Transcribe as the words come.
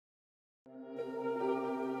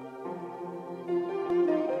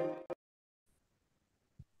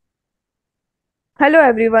Hello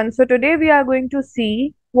everyone. So today we are going to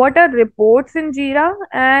see what are reports in JIRA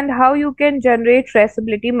and how you can generate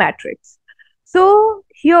traceability metrics. So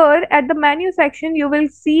here at the menu section, you will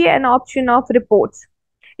see an option of reports.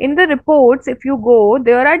 In the reports, if you go,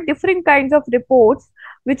 there are different kinds of reports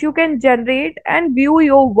which you can generate and view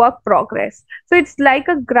your work progress. So it's like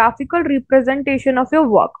a graphical representation of your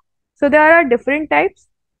work. So there are different types.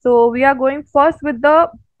 So we are going first with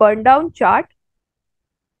the Burndown chart.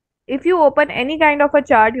 If you open any kind of a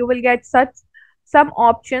chart, you will get such some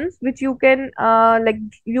options which you can like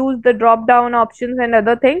use the drop down options and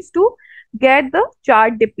other things to get the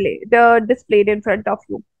chart displayed in front of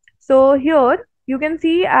you. So here you can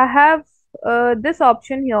see I have this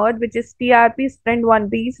option here, which is TRP sprint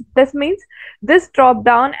 1b. This means this drop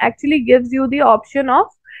down actually gives you the option of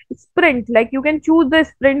sprint. Like you can choose the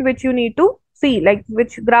sprint which you need to see, like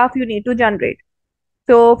which graph you need to generate.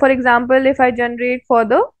 So for example, if I generate for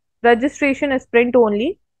the registration sprint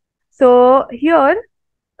only, so here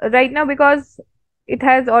right now, because it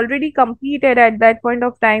has already completed at that point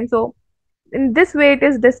of time, so in this way it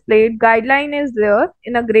is displayed. Guideline is there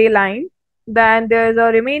in a gray line, then there is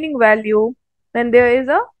a remaining value, then there is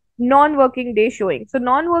a non-working day showing. So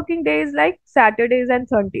non-working day is like Saturdays and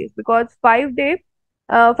Sundays, because 5 day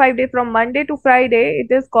from Monday to Friday,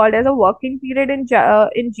 it is called as a working period in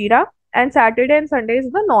JIRA, and Saturday and Sunday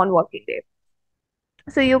is the non-working day.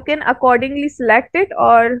 So you can accordingly select it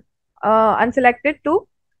or unselect it to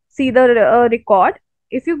see the record.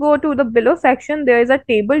 If you go to the below section, there is a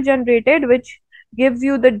table generated which gives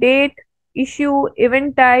you the date, issue,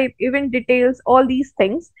 event type, event details, all these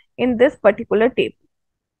things in this particular table.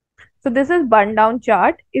 So this is Burndown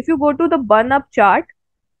chart. If you go to the Burnup chart,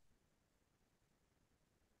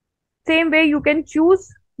 same way you can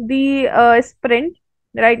choose the sprint.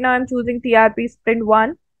 Right now I'm choosing TRP sprint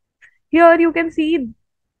 1. Here you can see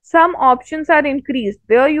some options are increased.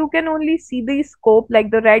 There you can only see the scope,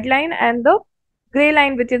 like the red line and the gray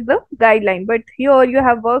line, which is the guideline. But here you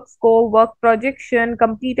have work scope, work projection,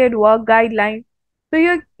 completed work, guideline.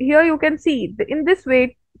 So here you can see in this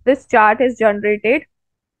way this chart is generated.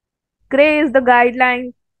 Gray is the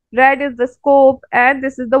guideline, red is the scope, and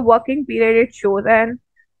this is the working period it shows. And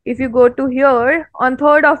if you go to here, on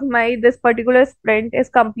 3rd of May, this particular sprint is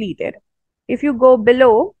completed. If you go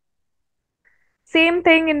below, same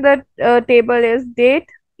thing in the table is date,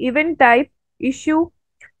 event type, issue.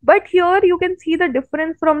 But here you can see the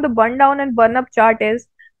difference from the Burndown and Burnup chart is,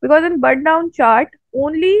 because in Burndown chart,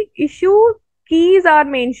 only issue keys are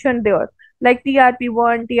mentioned there, like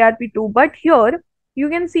TRP1, TRP2. But here you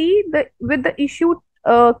can see with the issue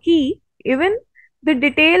key, even the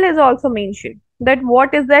detail is also mentioned, that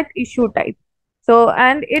what is that issue type. So,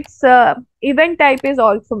 and its event type is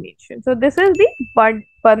also mentioned. So this is the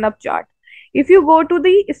Burnup chart. If you go to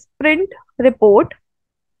the sprint report,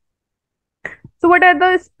 so what are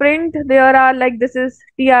the sprint? There are, like, this is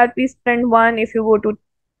TRP sprint 1. If you go to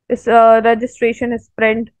this registration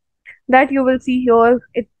sprint, that you will see here,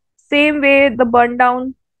 it same way the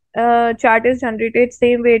Burndown chart is generated,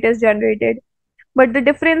 same way it is generated. But the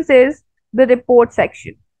difference is the report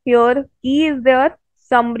section. Here key is there,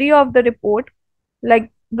 summary of the report,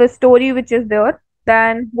 like the story which is there.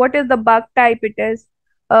 Then what is the bug type it is.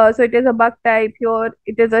 So it is a bug type. Here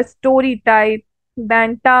it is a story type,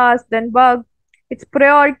 then task, then bug, its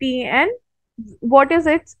priority, and what is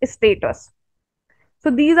its status. So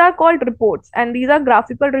these are called reports, and these are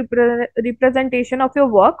graphical representation of your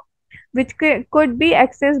work, which could be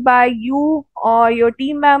accessed by you or your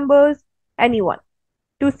team members, anyone,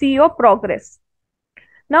 to see your progress.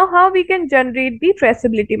 Now, how we can generate the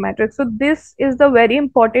traceability matrix. So this is the very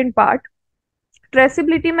important part.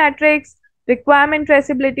 Traceability matrix, requirement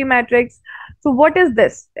traceability matrix. So what is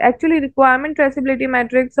this? Actually, requirement traceability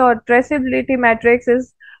matrix or traceability matrix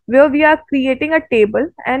is where we are creating a table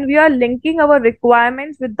and we are linking our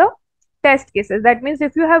requirements with the test cases. That means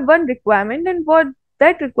if you have one requirement, and for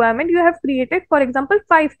that requirement you have created, for example,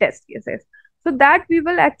 5 test cases. So that we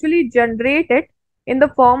will actually generate it in the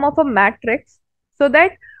form of a matrix, so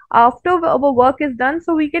that after our work is done,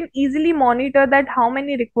 so we can easily monitor that how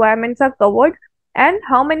many requirements are covered and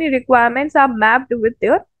how many requirements are mapped with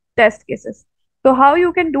their test cases. So how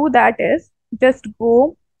you can do that is, just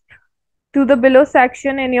go to the below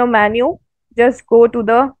section in your menu, just go to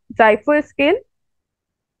the zephyr scale.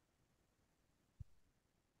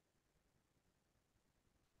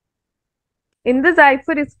 In the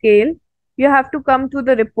zephyr scale, you have to come to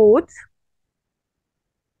the reports.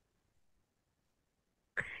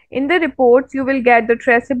 In the reports, you will get the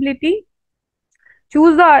traceability.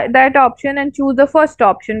 Choose that option and choose the first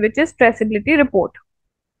option, which is traceability report.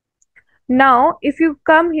 Now, if you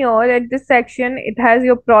come here at this section, it has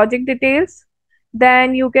your project details.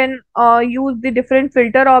 Then you can use the different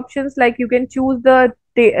filter options, like you can choose the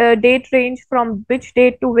date range from which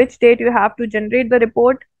date to which date you have to generate the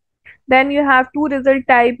report. Then you have two result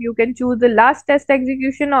type. You can choose the last test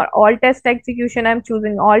execution or all test execution. I'm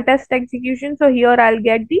choosing all test execution. So here I'll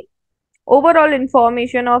get the overall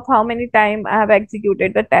information of how many time I have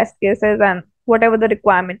executed the test cases and whatever the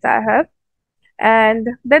requirements I have. And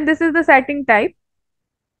then this is the setting type.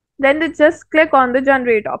 Then you just click on the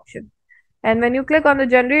generate option. And when you click on the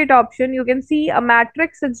generate option, you can see a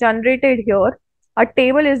matrix is generated here. A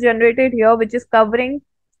table is generated here, which is covering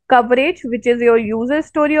coverage, which is your user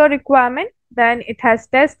story or requirement. Then it has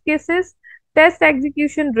test cases, test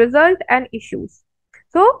execution result, and issues.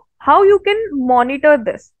 So how you can monitor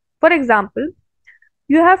this? For example,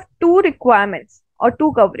 you have two requirements or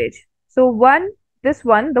two coverage. So this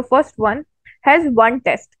one, the first one has one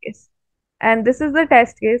test case, and this is the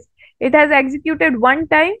test case. It has executed one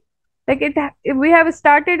time, like we have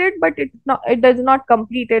started it, but it does not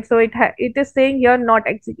complete it. So it is saying here not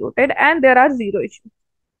executed, and there are zero issues.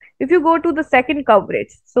 If you go to the second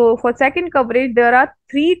coverage, so for second coverage there are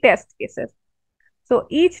three test cases. So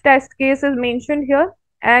each test case is mentioned here,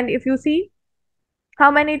 and if you see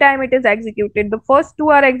how many time it is executed, the first two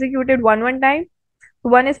are executed one time,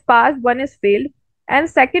 one is passed, one is failed, and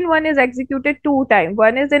second one is executed two time,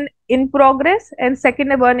 one is in progress and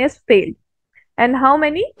second one is failed. And how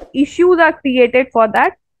many issues are created for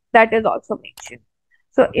that, that is also mentioned.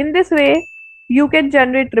 So in this way you can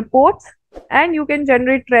generate reports and you can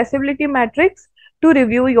generate traceability metrics to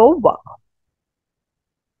review your work.